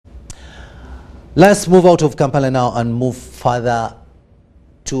Let's move out of Kampala now and move further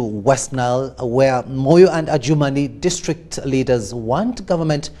to West Nile, where Moyo and Adjumani district leaders want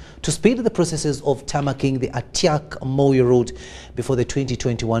government to speed the processes of tarmacking the Atyak-Moyo road before the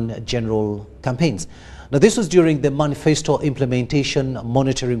 2021 general campaigns. Now, this was during the Manifesto Implementation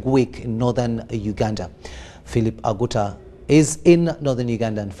Monitoring Week in northern Uganda. Philip Aguta is in northern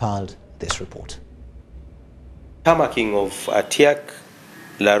Uganda and filed this report. Tarmacking of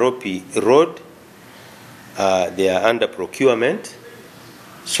Atyak-Laropi road, they are under procurement.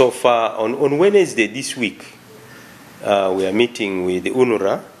 So far, on Wednesday this week, we are meeting with the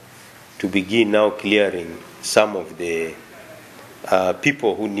UNRA to begin now clearing some of the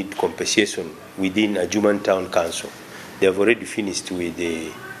people who need compensation within Adjumani Town Council. They have already finished with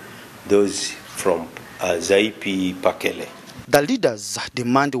those from Zaipi Pakele. The leaders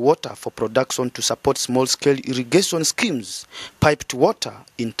demand water for production to support small-scale irrigation schemes, piped water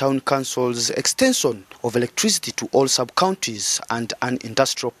in town council's extension of electricity to all sub-counties and an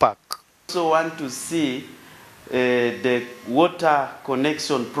industrial park. We also want to see the water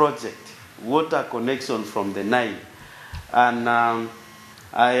connection project, water connection from the Nile. And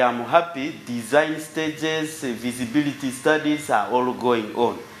I am happy design stages, visibility studies are all going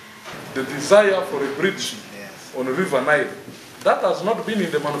on. The desire for a bridge on River Nile, that has not been in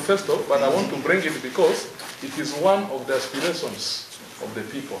the manifesto, but I want to bring it because it is one of the aspirations of the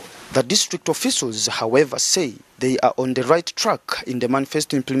people. The district officials, however, say they are on the right track in the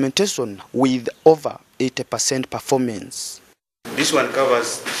manifesto implementation with over 80% performance. This one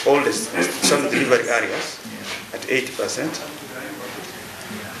covers all the some delivery areas at 80%.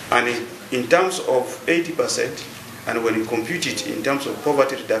 And in terms of 80%, and when you compute it in terms of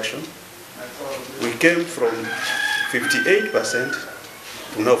poverty reduction, we came from 58%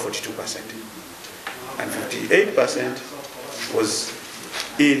 to now 42%. And 58% was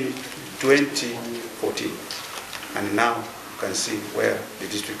in 2014. And now you can see where the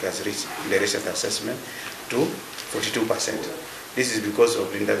district has reached in the recent assessment to 42%. This is because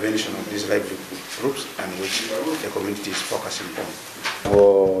of the intervention of these livelihood groups and which the community is focusing on.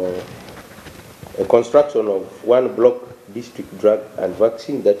 For a construction of one block district drug and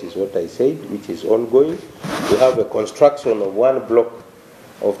vaccine, that is what I said, which is ongoing. We have a construction of one block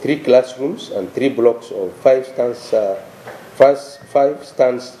of 3 classrooms and 3 blocks of 5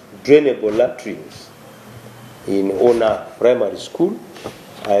 stands drainable latrines in Ona Primary School.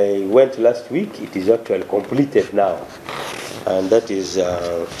 I went last week. It is actually completed now, and that is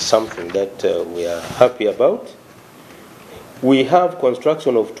something that we are happy about. We have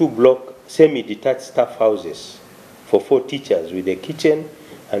construction of 2 block semi-detached staff houses for 4 teachers with a kitchen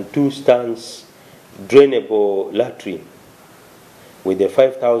and 2 stands drainable latrine with a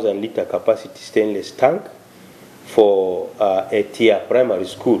 5,000-liter capacity stainless tank for Atyak Primary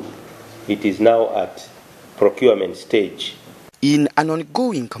School. It is now at procurement stage. In an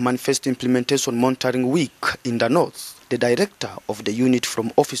ongoing manifesto implementation monitoring week in the north, the director of the unit from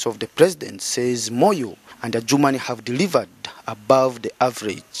Office of the President says Moyo and Adjumani have delivered above the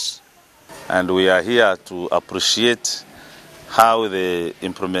average. And we are here to appreciate how the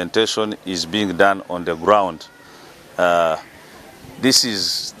implementation is being done on the ground. This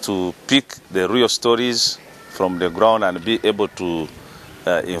is to pick the real stories from the ground and be able to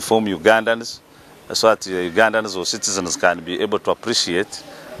inform Ugandans so that Ugandans or citizens can be able to appreciate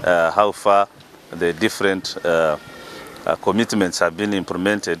how far the different commitments have been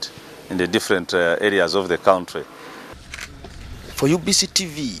implemented in the different areas of the country. For UBC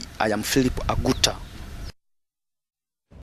TV, I am Philip Aguta.